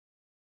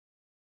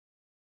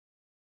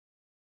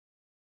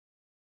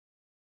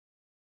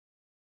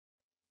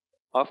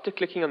After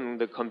clicking on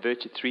the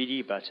Convert to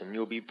 3D button,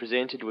 you'll be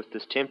presented with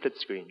this template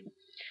screen.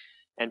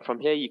 And from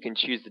here you can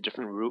choose the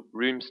different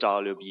room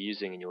style you'll be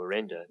using in your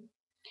render.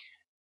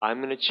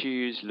 I'm going to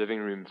choose living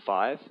room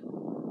 5.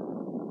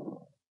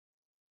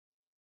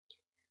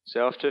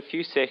 So after a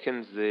few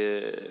seconds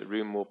the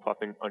room will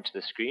pop in onto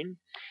the screen,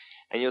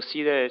 and you'll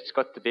see that it's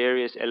got the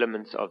various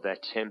elements of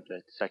that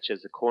template, such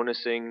as the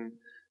cornicing,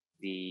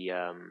 the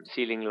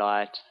ceiling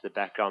light, the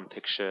background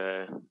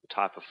picture, the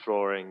type of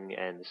flooring,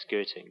 and the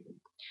skirting.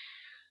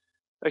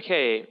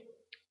 Okay,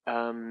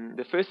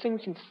 the first thing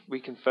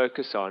we can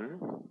focus on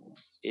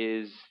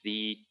is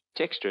the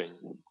texturing.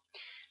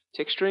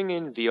 Texturing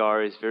in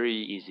VR is very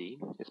easy.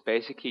 It's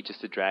basically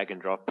just a drag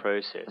and drop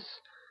process.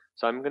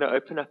 So I'm going to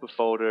open up a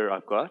folder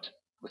I've got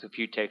with a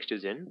few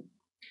textures in,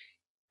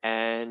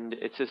 and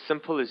it's as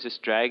simple as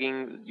just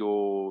dragging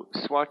your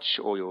swatch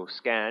or your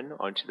scan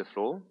onto the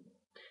floor.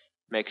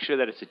 Make sure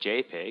that it's a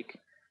JPEG,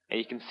 and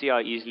you can see how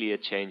easily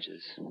it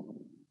changes.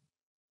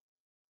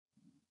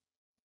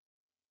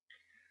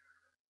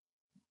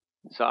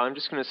 So I'm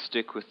just going to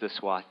stick with this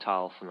white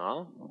tile for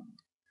now.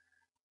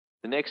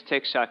 The next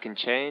texture I can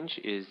change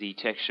is the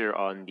texture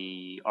on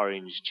the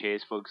orange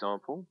chairs, for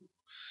example.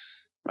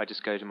 If I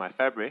just go to my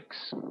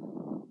fabrics,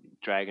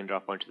 drag and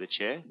drop onto the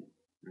chair,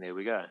 and there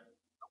we go.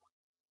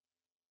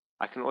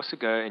 I can also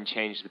go and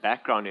change the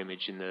background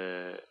image in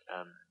the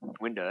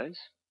windows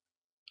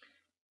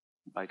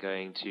by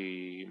going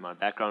to my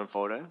background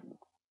folder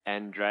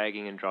and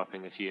dragging and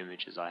dropping a few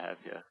images I have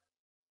here.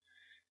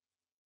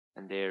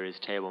 And there is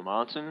Table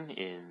Mountain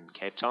in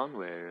Cape Town,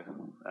 where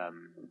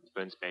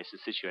Burnspace is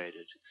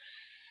situated.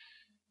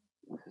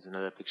 There's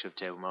another picture of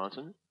Table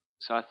Mountain.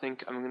 So I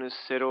think I'm going to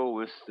settle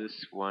with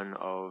this one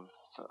of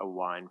a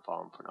wine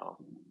farm for now.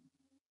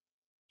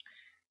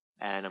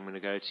 And I'm going to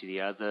go to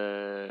the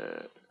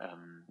other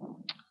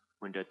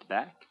window at the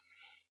back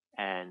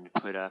and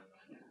put up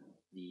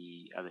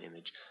the other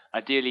image.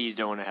 Ideally, you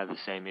don't want to have the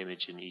same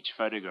image in each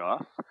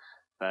photograph,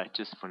 but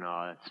just for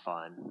now, that's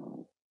fine.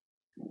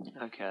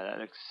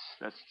 Okay,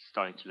 that's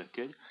starting to look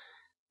good.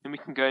 Then we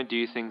can go and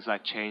do things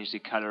like change the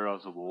color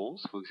of the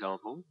walls, for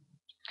example.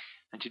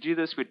 And to do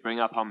this, we'd bring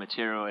up our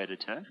material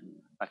editor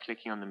by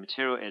clicking on the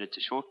material editor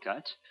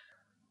shortcut,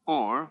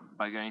 or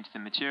by going to the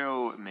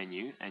material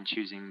menu and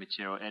choosing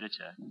material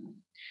editor.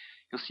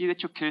 You'll see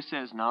that your cursor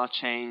has now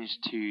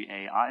changed to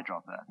a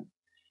eyedropper.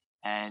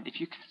 And if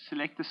you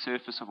select the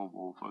surface of a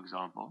wall, for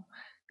example,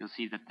 you'll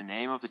see that the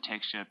name of the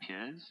texture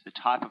appears, the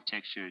type of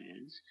texture it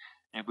is,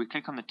 and if we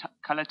click on the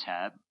color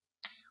tab,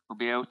 we'll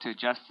be able to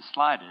adjust the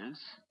sliders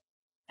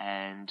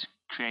and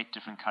create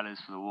different colors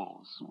for the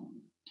walls.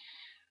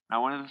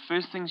 Now, one of the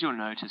first things you'll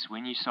notice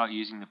when you start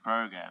using the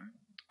program,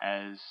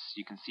 as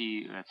you can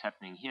see that's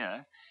happening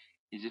here,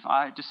 is if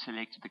I just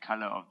selected the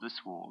color of this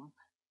wall,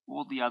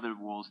 all the other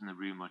walls in the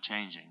room are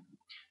changing.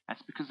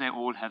 That's because they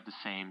all have the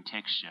same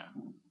texture.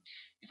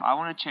 If I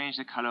want to change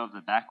the color of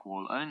the back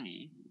wall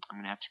only, I'm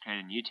going to have to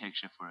create a new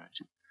texture for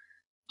it.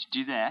 To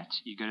do that,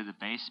 you go to the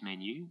base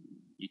menu,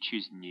 you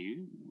choose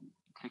New,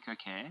 click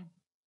OK,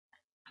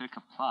 click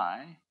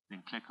Apply,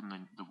 then click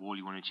on the wall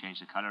you want to change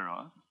the color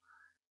of,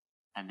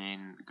 and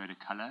then go to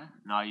Color.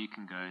 Now you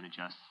can go and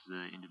adjust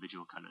the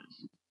individual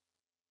colors.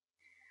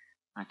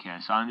 Okay,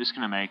 so I'm just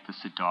going to make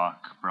this a dark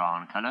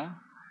brown color.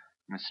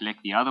 I'm going to select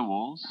the other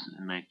walls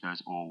and make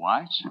those all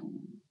white.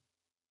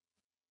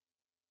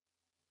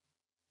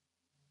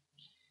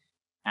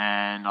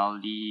 And I'll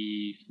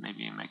leave,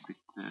 maybe make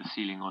the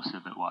ceiling also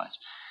a bit white.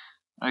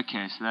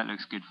 Okay, so that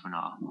looks good for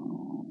now.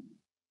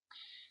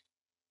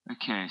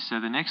 Okay, so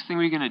the next thing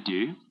we're going to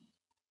do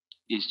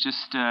is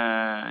just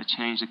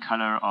change the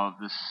color of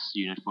this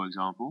unit, for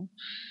example.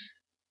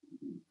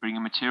 Bring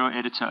a material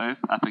editor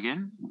up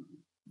again.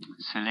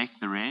 Select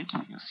the red.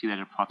 You'll see that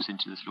it pops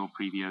into this little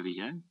preview over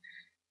here.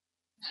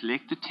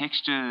 Select the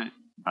texture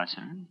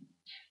button.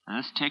 And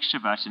this texture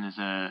button is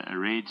a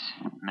red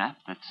map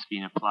that's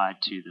been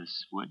applied to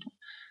this wood.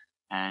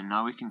 And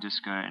now we can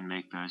just go and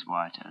make those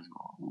white as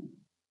well.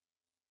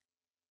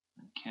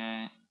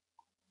 Okay.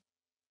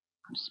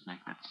 Just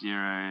make that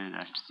 0,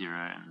 that 0,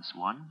 and this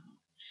 1.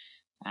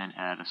 And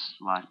add a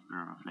slight bit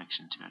of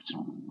reflection to it.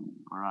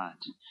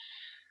 Alright.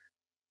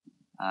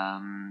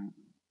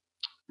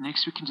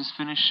 Next we can just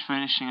finish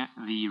furnishing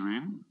the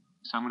room.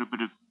 So I'm going to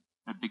put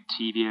a big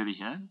TV over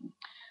here.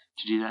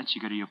 To do that,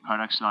 you go to your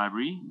products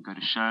library, go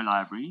to show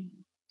library,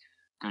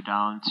 go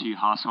down to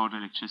household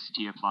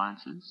electricity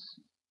appliances,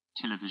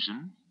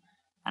 television,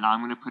 and I'm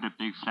going to put a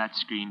big flat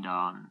screen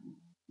down.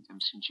 I'm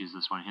just going to choose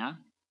this one here.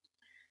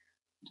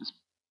 Just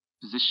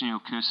position your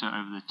cursor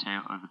over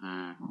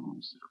the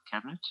sort of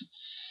cabinet,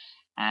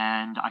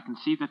 and I can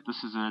see that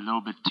this is a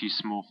little bit too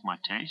small for my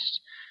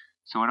taste.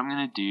 So what I'm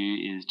going to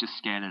do is just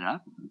scale it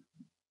up.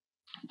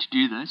 To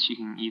do this, you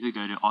can either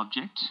go to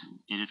Object,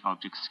 Edit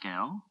Object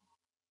Scale,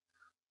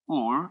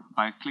 or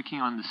by clicking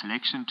on the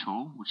Selection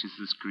tool, which is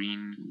this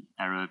green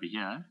arrow over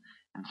here,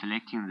 and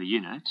selecting the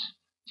unit,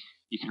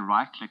 you can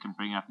right-click and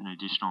bring up an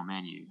additional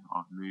menu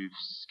of Move,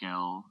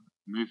 Scale,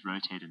 Move,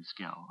 Rotate, and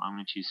Scale. I'm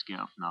going to choose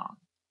Scale for now.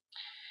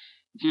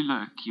 If you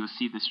look, you'll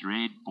see this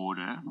red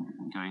border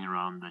going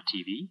around the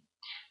TV.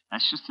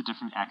 That's just a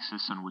different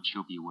axis on which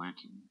you'll be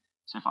working.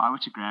 So if I were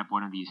to grab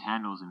one of these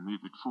handles and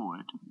move it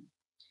forward,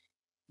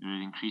 it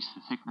would increase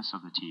the thickness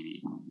of the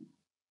TV.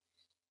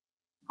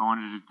 If I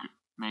wanted to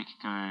make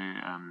it go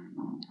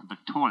a bit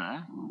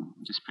taller,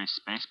 just press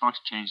spacebar to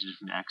change the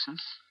different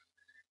axis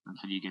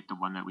until you get the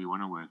one that we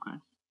want to work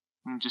with.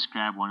 And just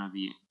grab one of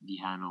the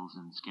handles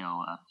and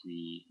scale up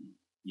the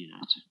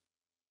unit.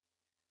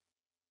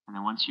 And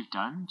then once you've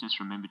done, just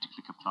remember to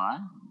click apply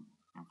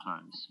and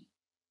close.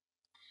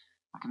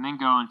 I can then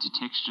go on to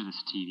texture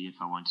this TV if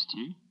I wanted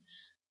to,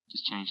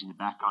 just changing the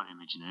background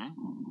image there.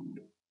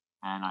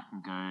 And I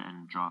can go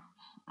and drop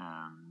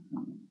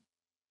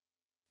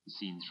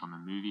scenes from a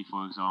movie,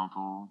 for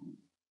example.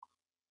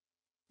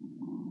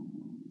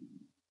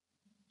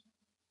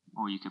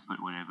 Or you could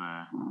put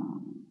whatever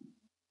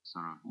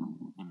sort of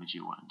image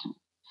you want.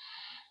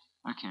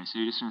 Okay, so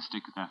you're just going to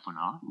stick with that for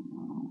now.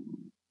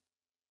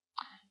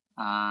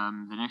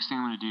 The next thing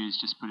I'm going to do is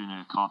just put in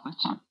a carpet.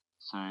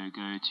 So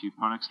go to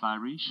Products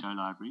Library, Show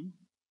Library,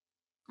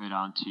 go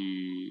down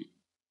to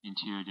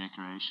Interior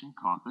Decoration,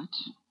 Carpet,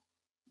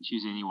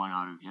 choose any one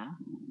out of here,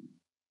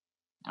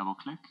 double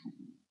click,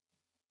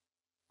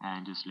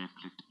 and just left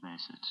click to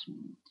place it.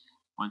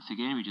 Once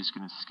again, we're just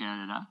going to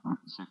scale it up,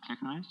 so click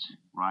on it,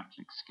 right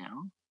click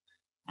scale,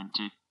 and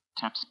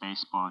tap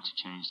spacebar to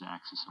change the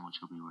axis on which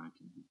you'll be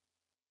working,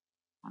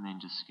 and then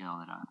just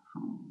scale it up.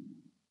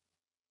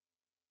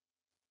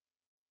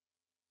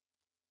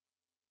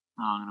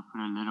 Now I'm going to put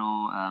a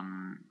little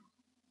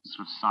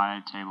sort of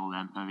side table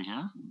lamp over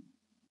here.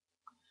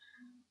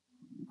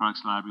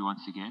 Products Library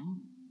once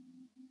again.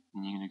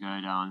 Then you're going to go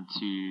down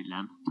to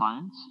Lamp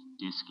Appliance,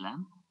 Desk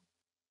Lamp,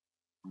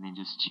 and then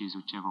just choose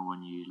whichever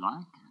one you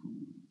like,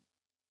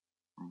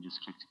 and just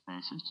click to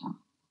place it.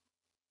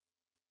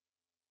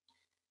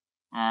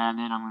 And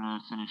then I'm going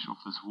to finish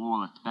off this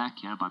wall at the back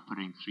here by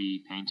putting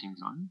 3 paintings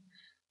on.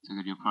 So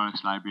go to your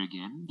Products Library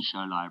again,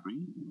 Show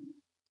Library,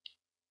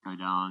 go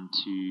down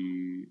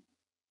to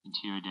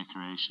Interior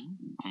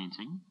Decoration,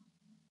 Painting,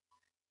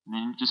 and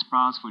then just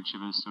browse for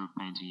whichever sort of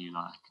painting you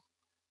like.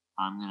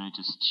 I'm going to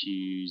just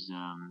choose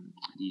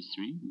these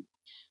 3.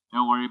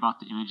 Don't worry about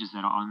the images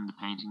that are on the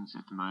paintings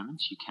at the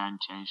moment. You can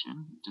change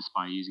them just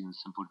by using the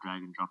simple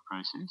drag and drop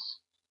process.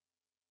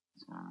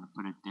 So I'm going to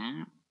put it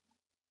there.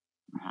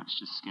 Perhaps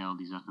just scale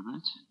these up a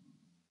bit.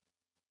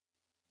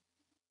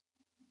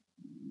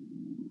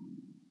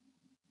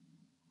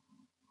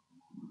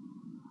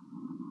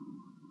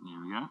 There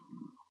we go.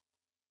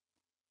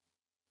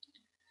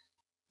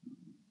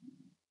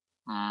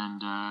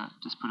 And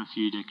just put a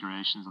few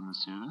decorations on the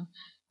server,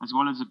 as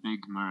well as a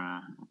big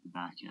mirror at the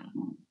back here.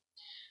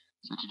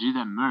 So to do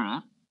that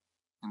mirror,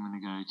 I'm going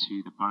to go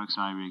to the Products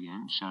Library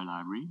again, Show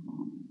Library.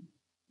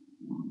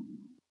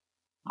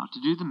 Now to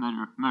do the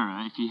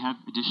mirror, if you have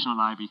Additional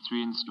Library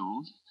 3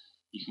 installed,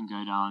 you can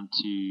go down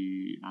to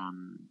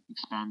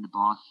expand the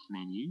bath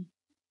menu,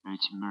 go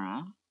to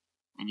Mirror,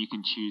 and you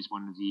can choose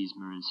one of these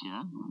mirrors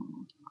here.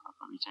 I'll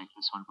probably take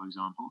this one for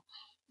example.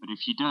 But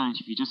if you don't,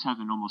 if you just have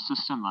the normal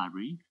system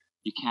library,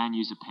 you can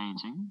use a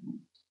painting.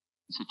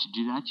 So to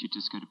do that, you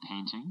just go to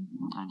Painting,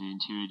 under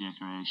Interior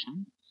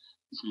Decoration,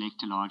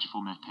 select a large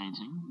format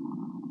painting,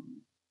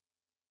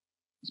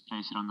 just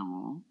place it on the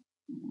wall,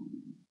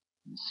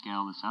 and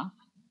scale this up.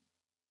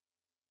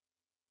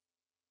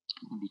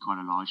 It can be quite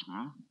a large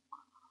mirror.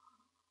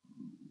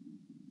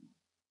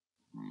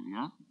 There we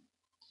go.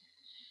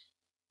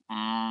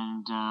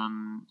 And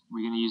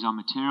we're going to use our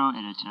material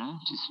editor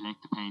to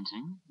select the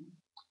painting.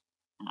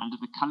 And under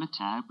the color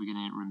tab, we're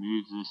going to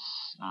remove this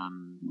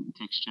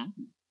texture.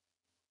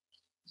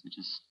 So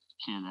just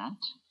clear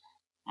that.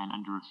 And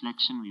under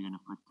reflection, we're going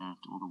to put that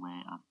all the way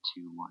up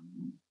to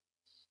 1.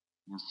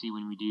 You'll see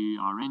when we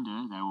do our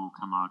render, that will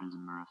come out as a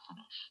mirror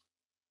finish.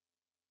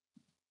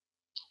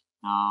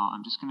 Now,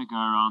 I'm just going to go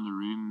around the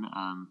room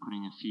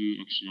putting a few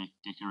extra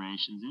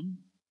decorations in.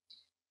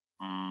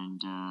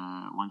 And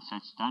once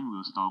that's done,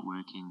 we'll start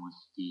working with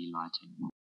the lighting.